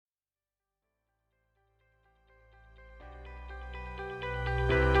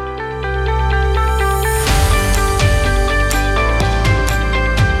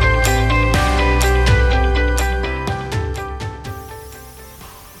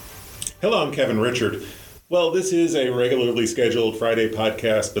Hello, I'm Kevin Richard. Well, this is a regularly scheduled Friday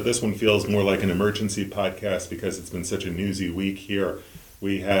podcast, but this one feels more like an emergency podcast because it's been such a newsy week here.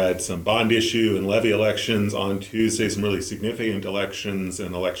 We had some bond issue and levy elections on Tuesday, some really significant elections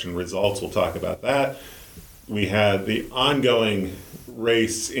and election results. We'll talk about that. We had the ongoing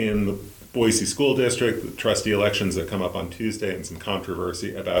race in the Boise School District, the trustee elections that come up on Tuesday, and some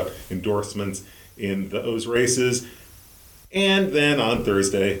controversy about endorsements in those races. And then on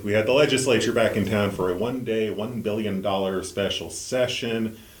Thursday, we had the legislature back in town for a one-day, $1 billion special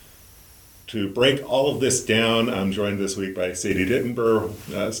session. To break all of this down, I'm joined this week by Sadie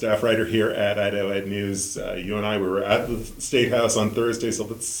Dittenber, staff writer here at Idaho EdNews. You and I were at the State House on Thursday, so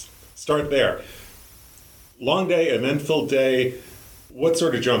let's start there. Long day, eventful day. What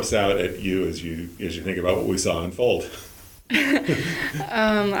sort of jumps out at you as you think about what we saw unfold?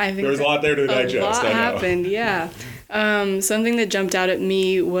 I think there was a lot there to digest. A lot happened, yeah. Something that jumped out at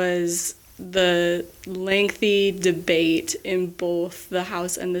me was the lengthy debate in both the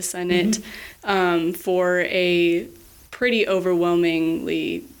House and the Senate for a pretty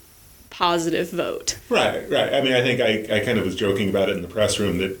overwhelmingly positive vote. Right. I mean, I think I kind of was joking about it in the press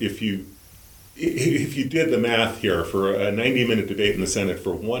room that if you did the math here for a 90-minute debate in the Senate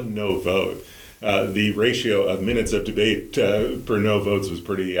for one no vote, the ratio of minutes of debate per no votes was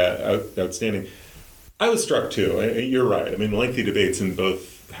pretty outstanding. I was struck too. You're right. I mean, lengthy debates in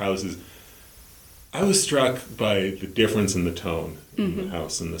both houses. I was struck by the difference in the tone in the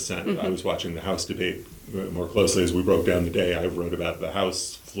House and the Senate. I was watching the House debate more closely as we broke down the day. I wrote about the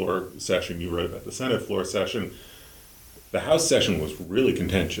House floor session. You wrote about the Senate floor session. The House session was really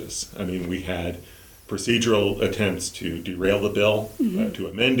contentious. I mean, we had procedural attempts to derail the bill, to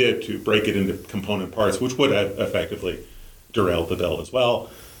amend it, to break it into component parts, which would have effectively derailed the bill as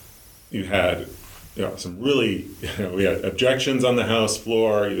well. You had some really, we had objections on the House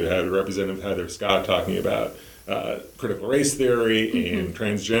floor. You had Representative Heather Scott talking about critical race theory and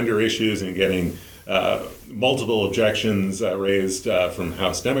transgender issues and getting multiple objections raised from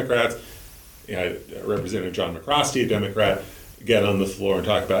House Democrats. You had Representative John McCrosty, a Democrat, get on the floor and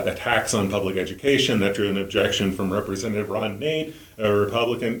talk about attacks on public education. That drew an objection from Representative Ron Nate, a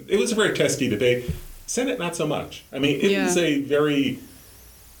Republican. It was a very testy debate. Senate, not so much. I mean, it was a very,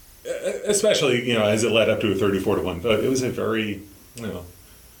 especially, as it led up to a 34-1 vote, it was a very,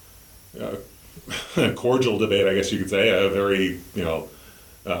 cordial debate, I guess you could say, a very,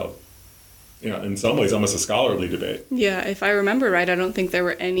 in some ways, almost a scholarly debate. Yeah, if I remember right, I don't think there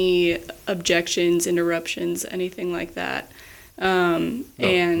were any objections, interruptions, anything like that. No.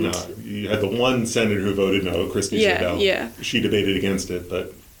 You had the one senator who voted no, Christy Zedell. Yeah. She debated against it,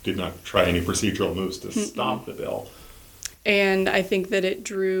 but did not try any procedural moves to stop the bill. And I think that it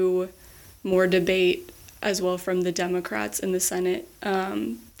drew more debate as well from the Democrats in the Senate.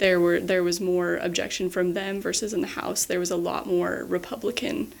 There was more objection from them versus in the House. There was a lot more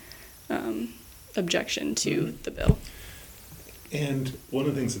Republican objection to the bill. And one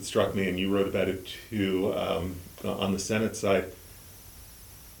of the things that struck me, and you wrote about it too, on the Senate side,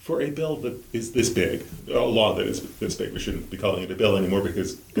 for a bill that is this big, a law that is this big, we shouldn't be calling it a bill anymore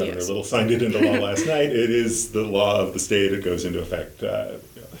because Governor Little signed it into law last night. It is the law of the state. It goes into effect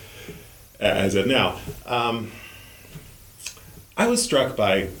as of now. I was struck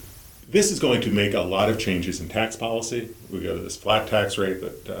by, this is going to make a lot of changes in tax policy. We go to this flat tax rate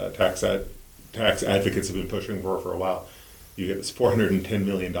that tax advocates have been pushing for a while. You get this $410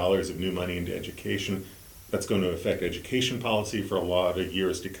 million of new money into education. That's going to affect education policy for a lot of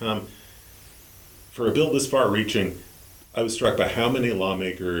years to come. For a bill this far-reaching, I was struck by how many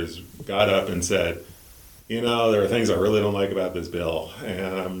lawmakers got up and said, there are things I really don't like about this bill,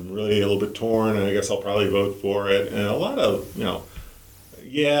 and I'm really a little bit torn, and I guess I'll probably vote for it. And a lot of,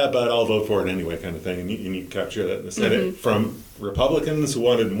 but I'll vote for it anyway kind of thing. And you capture that in the Senate from Republicans who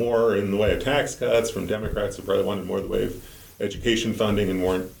wanted more in the way of tax cuts, from Democrats who probably wanted more in the way of education funding and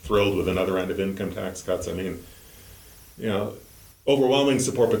weren't thrilled with another round of income tax cuts. I mean, overwhelming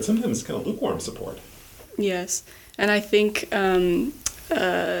support, but sometimes kind of lukewarm support. Yes, and I think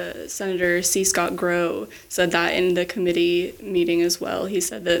Senator C. Scott Grow said that in the committee meeting as well. He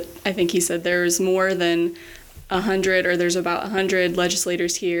said there's more than 100, or there's about 100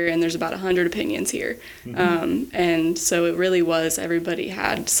 legislators here, and there's about 100 opinions here. And so it really was, everybody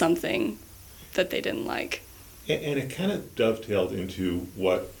had something that they didn't like. And it kind of dovetailed into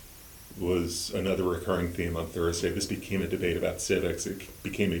what was another recurring theme on Thursday. This became a debate about civics. It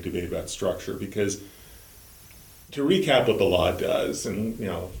became a debate about structure, because to recap what the law does, and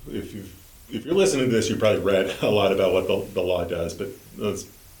if you're listening to this, you probably read a lot about what the law does, but let's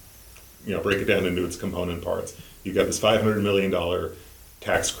break it down into its component parts. You've got this $500 million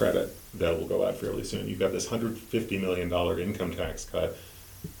tax credit that will go out fairly soon. You've got this $150 million income tax cut,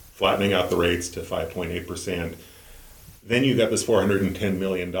 flattening out the rates to 5.8%. Then you've got this $410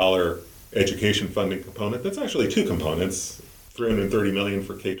 million education funding component. That's actually two components, $330 million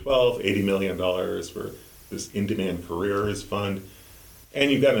for K-12, $80 million for this in-demand careers fund. And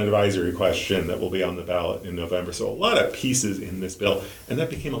you've got an advisory question that will be on the ballot in November. So a lot of pieces in this bill. And that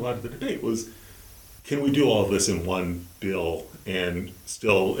became a lot of the debate was, can we do all of this in one bill and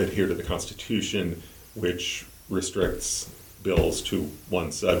still adhere to the Constitution, which restricts bills to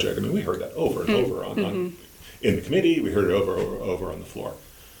one subject? I mean, we heard that over and over on in the committee. We heard it over on the floor.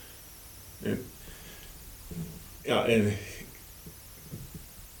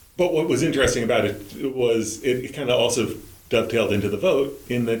 But what was interesting about it was it kind of also dovetailed into the vote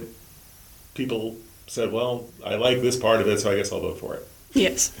in that people said, well, I like this part of it, so I guess I'll vote for it.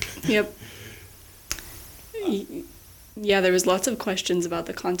 Yes. Yep. Yeah, there was lots of questions about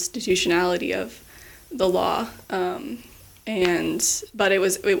the constitutionality of the law. But it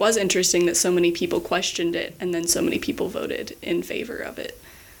was interesting that so many people questioned it and then so many people voted in favor of it.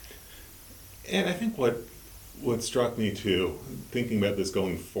 And I think what struck me too, thinking about this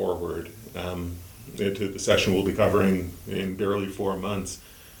going forward, to the session we'll be covering in barely 4 months,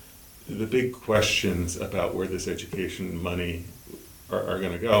 the big questions about where this education money are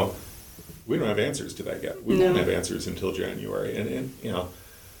going to go, we don't have answers to that yet. We won't have answers until January. And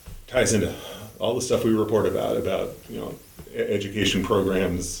ties into all the stuff we report about education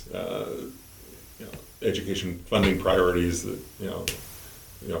programs, education funding priorities that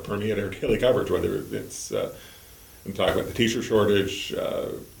permeate our daily coverage, whether it's I'm talking about the teacher shortage,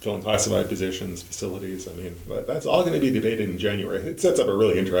 filling classified positions, facilities. I mean, that's all going to be debated in January. It sets up a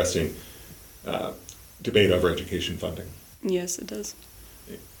really interesting debate over education funding. Yes, it does.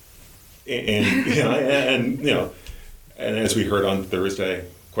 And as we heard on Thursday,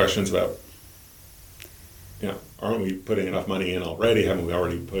 questions about, aren't we putting enough money in already? Haven't we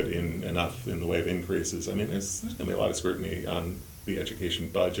already put in enough in the way of increases? I mean, there's going to be a lot of scrutiny on the education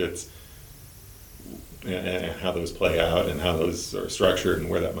budgets and how those play out and how those are structured and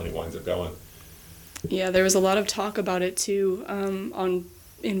where that money winds up going. Yeah, there was a lot of talk about it too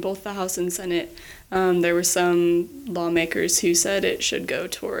in both the House and Senate. There were some lawmakers who said it should go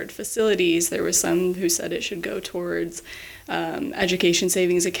toward facilities. There were some who said it should go towards education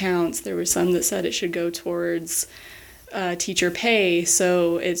savings accounts. There were some that said it should go towards teacher pay.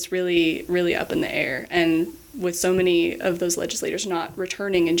 So it's really, really up in the air. And with so many of those legislators not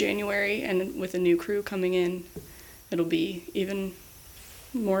returning in January and with a new crew coming in, it'll be even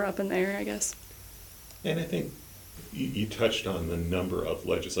more up in the air, I guess. And I think you touched on the number of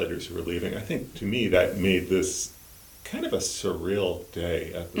legislators who are leaving. I think, to me, that made this kind of a surreal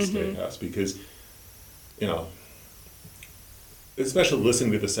day at the State House because, especially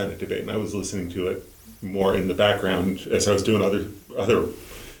listening to the Senate debate, and I was listening to it more in the background as I was doing other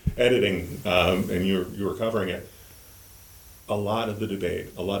editing, and you were covering it. A lot of the debate,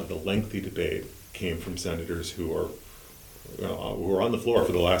 a lot of the lengthy debate, came from senators who are on the floor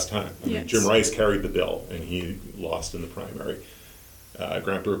for the last time. I mean, Jim Rice carried the bill, and he lost in the primary.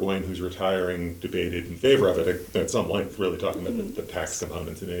 Grant Burgoyne, who's retiring, debated in favor of it at some length, really talking about the tax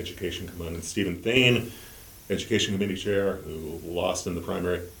components and the education components. Stephen Thane, Education Committee Chair, who lost in the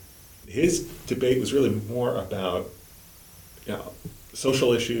primary. His debate was really more about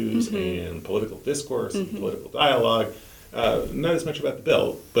social issues and political discourse and political dialogue, not as much about the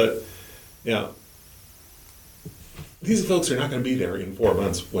bill, but these folks are not going to be there in 4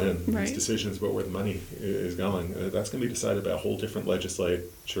 months when these decisions about where the money is going. That's going to be decided by a whole different legislature.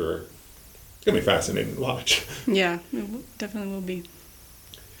 It's going to be fascinating to watch. Yeah, it definitely will be.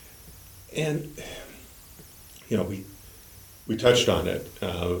 And, we touched on it.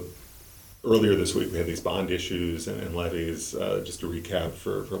 Earlier this week, we had these bond issues and levies. Just to recap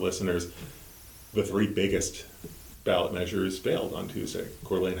for listeners, the three biggest ballot measures failed on Tuesday.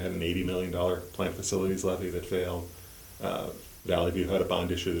 Coeur d'Alene had an $80 million plant facilities levy that failed. Valley View had a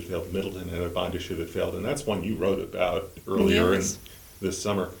bond issue that failed. Middleton had a bond issue that failed. And that's one you wrote about earlier in this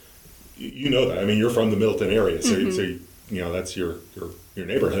summer. You know that. I mean, you're from the Middleton area, so that's your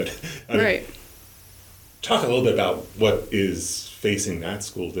neighborhood. I mean, talk a little bit about what is facing that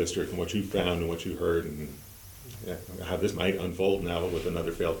school district and what you found and what you heard and how this might unfold now with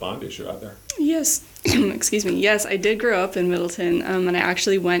another failed bond issue out there. Yes, excuse me. Yes, I did grow up in Middleton, and I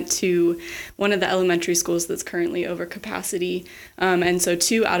actually went to one of the elementary schools that's currently over capacity. And so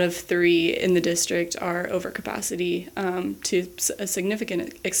 2 out of 3 in the district are over capacity to a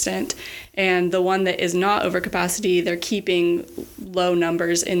significant extent. And the one that is not over capacity, they're keeping low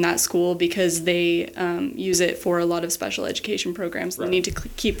numbers in that school because they use it for a lot of special education programs. Right. They need to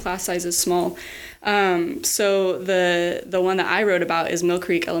keep class sizes small. So the one that I wrote about is Mill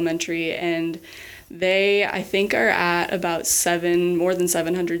Creek Elementary, and they, I think, are at about more than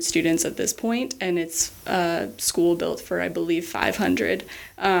 700 students at this point, and it's a school built for, I believe, 500.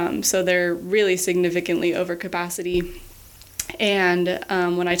 So they're really significantly over capacity. And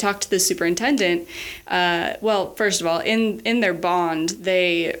when I talked to the superintendent, well, first of all, in their bond,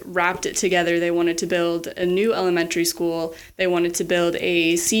 they wrapped it together. They wanted to build a new elementary school. They wanted to build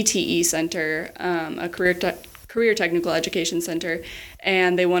a CTE center, a career technical education center,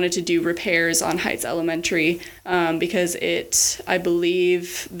 and they wanted to do repairs on Heights Elementary because I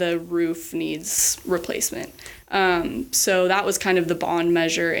believe the roof needs replacement. So that was kind of the bond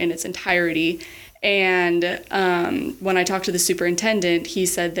measure in its entirety. And when I talked to the superintendent, he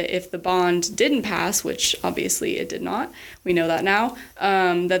said that if the bond didn't pass, which obviously it did not, we know that now,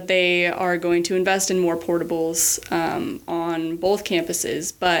 that they are going to invest in more portables on both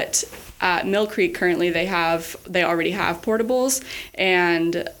campuses. But at Mill Creek currently they already have portables,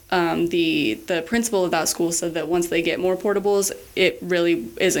 and the principal of that school said that once they get more portables, it really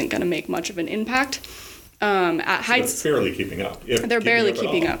isn't going to make much of an impact. At Heights, they're barely keeping up. They're barely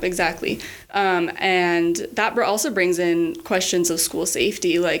keeping up, exactly. And that also brings in questions of school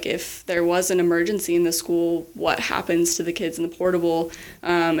safety. Like, if there was an emergency in the school, what happens to the kids in the portable?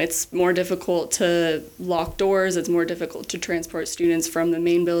 It's more difficult to lock doors. It's more difficult to transport students from the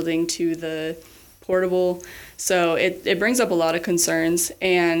main building to the portable. So it brings up a lot of concerns.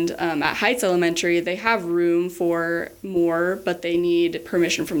 And at Heights Elementary, they have room for more, but they need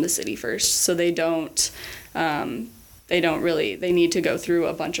permission from the city first. So they need to go through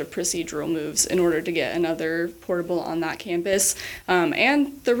a bunch of procedural moves in order to get another portable on that campus.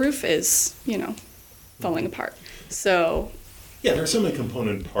 And the roof is, falling apart. So yeah, there are so many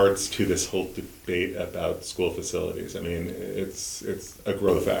component parts to this whole debate about school facilities. I mean, it's a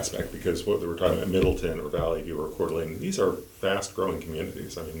growth aspect, because what we're talking about, Middleton or Valley View or Coeur d'Alene, these are fast-growing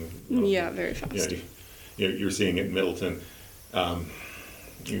communities. I mean, yeah, very fast. You're seeing it in Middleton.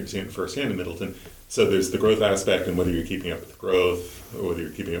 You're seeing it firsthand in Middleton. So there's the growth aspect, and whether you're keeping up with the growth or whether you're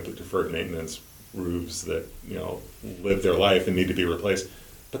keeping up with deferred maintenance roofs that live their life and need to be replaced.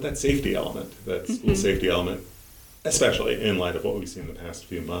 But that safety element, that school safety element, especially in light of what we've seen in the past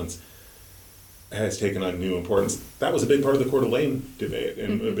few months, has taken on new importance. That was a big part of the Coeur d'Alene debate,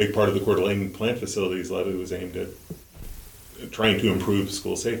 and a big part of the Coeur d'Alene plant facilities levy was aimed at trying to improve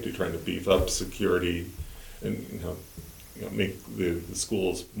school safety, trying to beef up security, and make the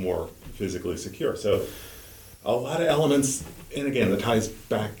schools more physically secure. So a lot of elements, and again, that ties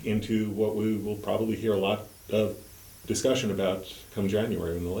back into what we will probably hear a lot of discussion about come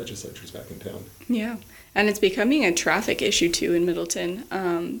January when the legislature's back in town. Yeah. And it's becoming a traffic issue, too, in Middleton.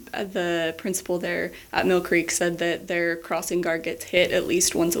 The principal there at Mill Creek said that their crossing guard gets hit at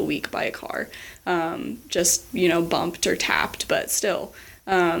least once a week by a car, just, bumped or tapped, but still.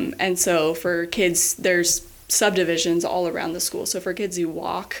 And so for kids, there's subdivisions all around the school. So for kids who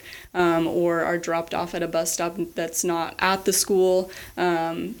walk or are dropped off at a bus stop that's not at the school,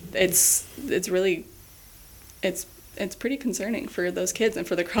 it's pretty concerning for those kids and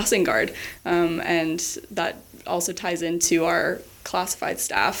for the crossing guard. And that also ties into our classified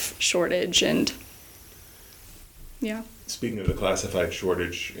staff shortage. And yeah. Speaking of the classified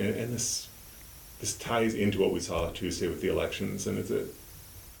shortage, and this ties into what we saw Tuesday with the elections, and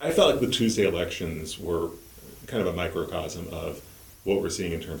I felt like the Tuesday elections were kind of a microcosm of what we're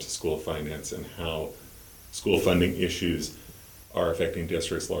seeing in terms of school finance and how school funding issues are affecting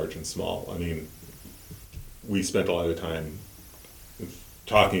districts large and small. I mean, we spent a lot of time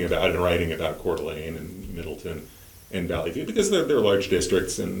talking about and writing about Coeur d'Alene and Middleton and Valley View, because they're large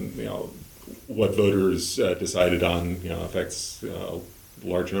districts, and what voters decided on affects a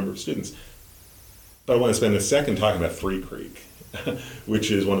large number of students. But I want to spend a second talking about Three Creek,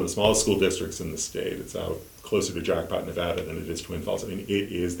 which is one of the smallest school districts in the state. It's out closer to Jackpot, Nevada than it is Twin Falls. I mean,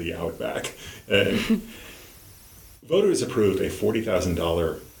 it is the Outback. And voters approved a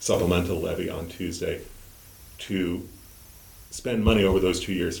 $40,000 supplemental levy on Tuesday to spend money over those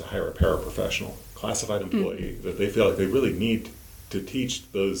 2 years to hire a paraprofessional, classified employee that they feel like they really need to teach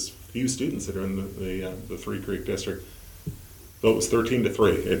those few students that are in the Three Creek district. Vote was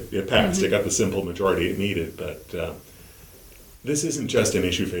 13-3. It passed. It got the simple majority it needed, but this isn't just an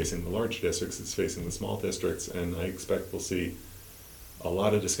issue facing the large districts, it's facing the small districts, and I expect we'll see a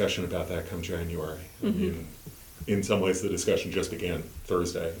lot of discussion about that come January. I mean, in some ways the discussion just began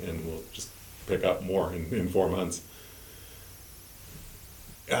Thursday, and we'll just pick up more in 4 months.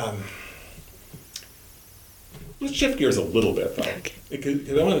 Let's shift gears a little bit, though, because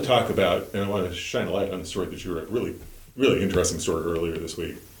I want to talk about, and I want to shine a light on the story that you wrote, really, really interesting story earlier this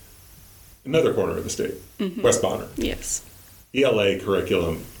week. Another corner of the state, West Bonner. Yes. ELA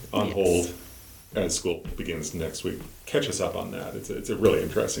curriculum on hold as school begins next week. Catch us up on that. It's a really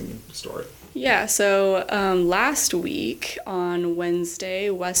interesting story. Yeah, so last week on Wednesday,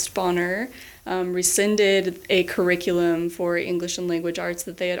 West Bonner rescinded a curriculum for English and Language Arts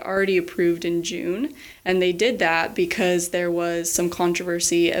that they had already approved in June. And they did that because there was some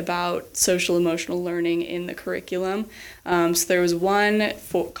controversy about social emotional learning in the curriculum. So there was one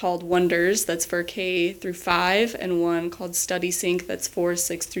called Wonders that's for K through 5 and one called Study Sync that's for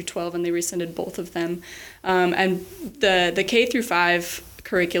 6 through 12, and they rescinded both of them. And the K through 5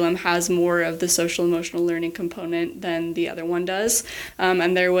 curriculum has more of the social emotional learning component than the other one does.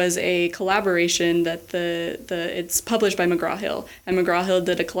 And there was a collaboration that it's published by McGraw-Hill, and McGraw-Hill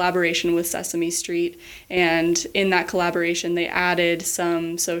did a collaboration with Sesame Street, and in that collaboration they added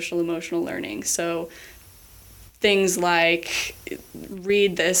some social emotional learning. So things like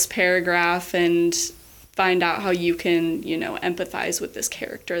read this paragraph and find out how you can, empathize with this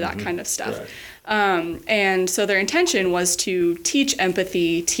character, that kind of stuff. Right. And so their intention was to teach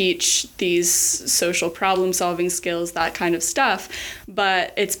empathy, teach these social problem-solving skills, that kind of stuff,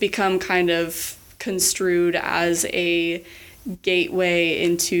 but it's become kind of construed as a gateway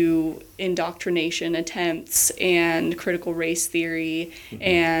into indoctrination attempts and critical race theory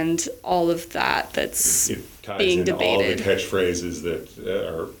and all of that's being debated. All the catchphrases that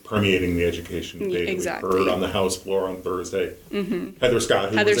are permeating the education debate that we heard on the House floor on Thursday. Heather Scott,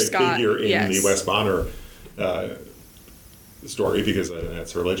 who was a figure in the West Bonner story, because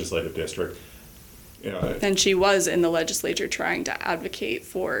that's her legislative district. And she was in the legislature trying to advocate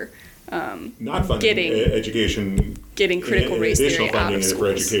for not funding getting critical race theory out of schools. For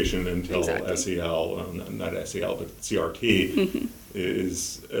education until SEL, not SEL, but CRT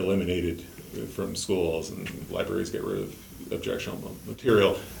is eliminated from schools and libraries get rid of objectionable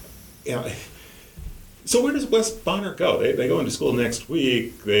material. So where does West Bonner go? They go into school next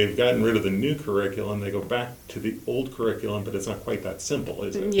week. They've gotten rid of the new curriculum. They go back to the old curriculum, but it's not quite that simple,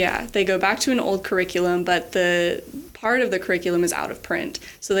 is it? Yeah, they go back to an old curriculum, but the part of the curriculum is out of print,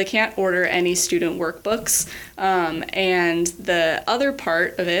 so they can't order any student workbooks. And the other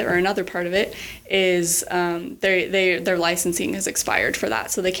part of it, or another part of it, is their licensing has expired for that,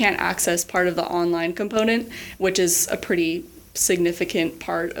 so they can't access part of the online component, which is a pretty significant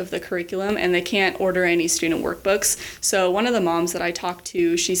part of the curriculum, and they can't order any student workbooks. So one of the moms that I talked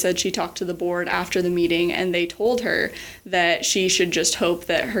to, she said she talked to the board after the meeting, and they told her that she should just hope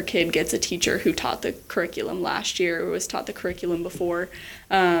that her kid gets a teacher who taught the curriculum last year or was taught the curriculum before,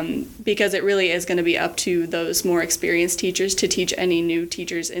 because it really is going to be up to those more experienced teachers to teach any new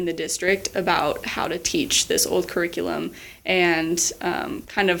teachers in the district about how to teach this old curriculum and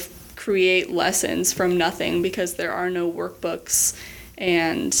kind of create lessons from nothing, because there are no workbooks.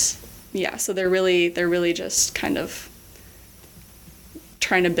 And so they're really just kind of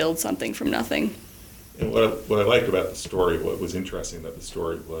trying to build something from nothing. And what I liked about the story, what was interesting about the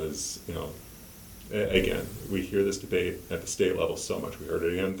story was, again, we hear this debate at the state level so much. We heard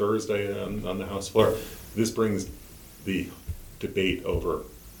it again Thursday on the House floor. This brings the debate over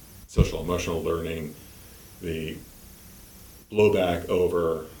social emotional learning, the blowback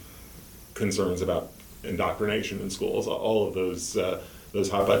over concerns about indoctrination in schools, all of those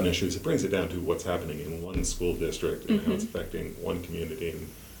hot button issues. It brings it down to what's happening in one school district and how it's affecting one community and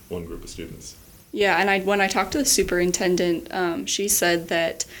one group of students. Yeah, and when I talked to the superintendent, she said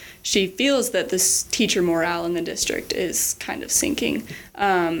that she feels that this teacher morale in the district is kind of sinking,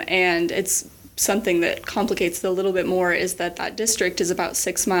 and it's something that complicates it a little bit more is that district is about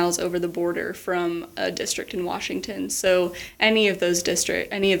 6 miles over the border from a district in Washington. So any of those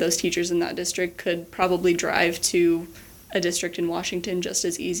teachers in that district could probably drive to a district in Washington just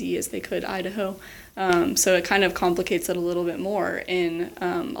as easy as they could Idaho. So it kind of complicates it a little bit more. And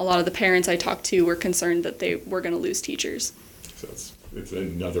a lot of the parents I talked to were concerned that they were going to lose teachers. So it's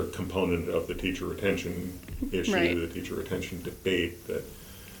another component of the teacher retention issue, right. The teacher retention debate that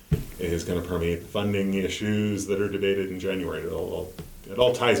is going to permeate the funding issues that are debated in January. It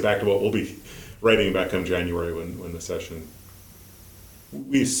all ties back to what we'll be writing about come January when the session.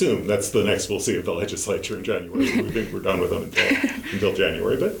 We assume that's the next we'll see of the legislature in January. We think we're done with them until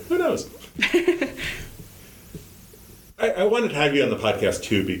January, but who knows? I wanted to have you on the podcast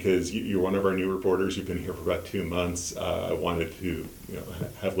too because you're one of our new reporters. You've been here for about 2 months. I wanted to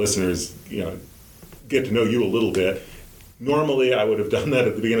have listeners get to know you a little bit. Normally, I would have done that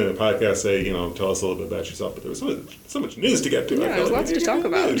at the beginning of the podcast, say, tell us a little bit about yourself, but there was so much news to get to. Yeah, there's lots to talk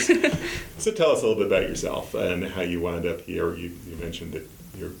about. So tell us a little bit about yourself and how you wound up here. You mentioned that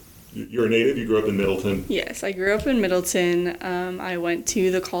you're a native. You grew up in Middleton. Yes, I grew up in Middleton. I went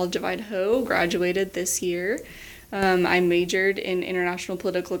to the College of Idaho, graduated this year. I majored in international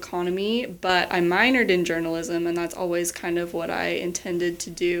political economy, but I minored in journalism, and that's always kind of what I intended to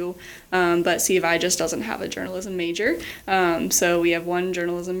do. But C of I just doesn't have a journalism major. So we have one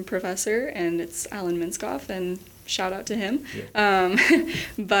journalism professor, and it's Alan Minskoff, and shout out to him. Yeah.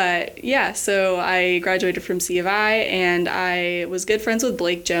 But yeah, so I graduated from C of I, and I was good friends with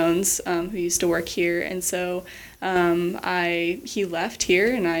Blake Jones, who used to work here, and so he left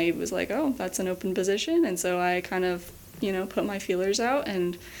here, and I was like, oh, that's an open position, and so I kind of, put my feelers out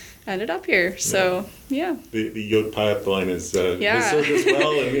and ended up here. So yeah. The Yacht pipeline has served us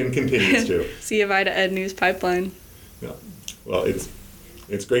well and continues to. C of I to EdNews pipeline. Yeah. Well,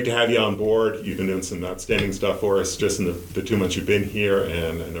 it's great to have you on board. You've been doing some outstanding stuff for us just in the 2 months you've been here,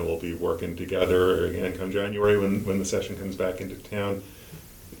 and I know we'll be working together again come January when the session comes back into town.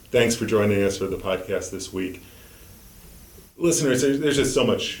 Thanks for joining us for the podcast this week. Listeners, there's just so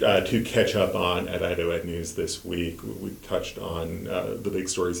much to catch up on at Idaho EdNews this week. We touched on the big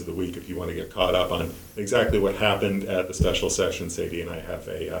stories of the week. If you want to get caught up on exactly what happened at the special session, Sadie and I have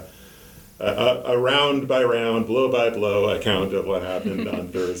a round by round, blow by blow account of what happened on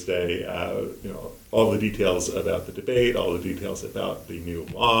Thursday. All the details about the debate, all the details about the new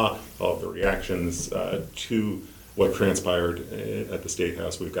law, all the reactions to what transpired at the State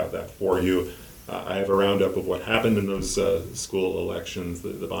House. We've got that for you. I have a roundup of what happened in those school elections,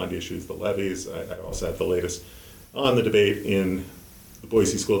 the bond issues, the levies. I also have the latest on the debate in the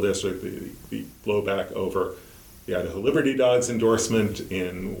Boise School District, the blowback over the Idaho Liberty Dogs endorsement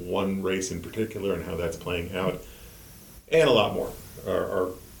in one race in particular and how that's playing out, and a lot more.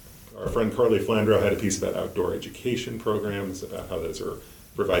 Our friend Carly Flandreau had a piece about outdoor education programs, about how those are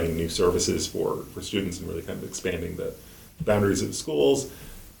providing new services for students and really kind of expanding the boundaries of the schools.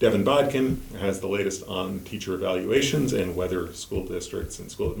 Devin Bodkin has the latest on teacher evaluations and whether school districts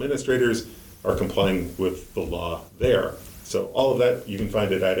and school administrators are complying with the law there. So all of that you can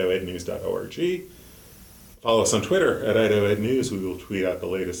find at idahoednews.org. Follow us on Twitter at Idaho EdNews. We will tweet out the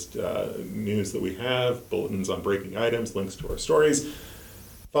latest news that we have, bulletins on breaking items, links to our stories.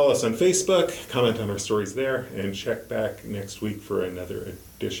 Follow us on Facebook, comment on our stories there, and check back next week for another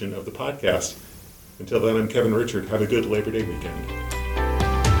edition of the podcast. Until then, I'm Kevin Richard. Have a good Labor Day weekend.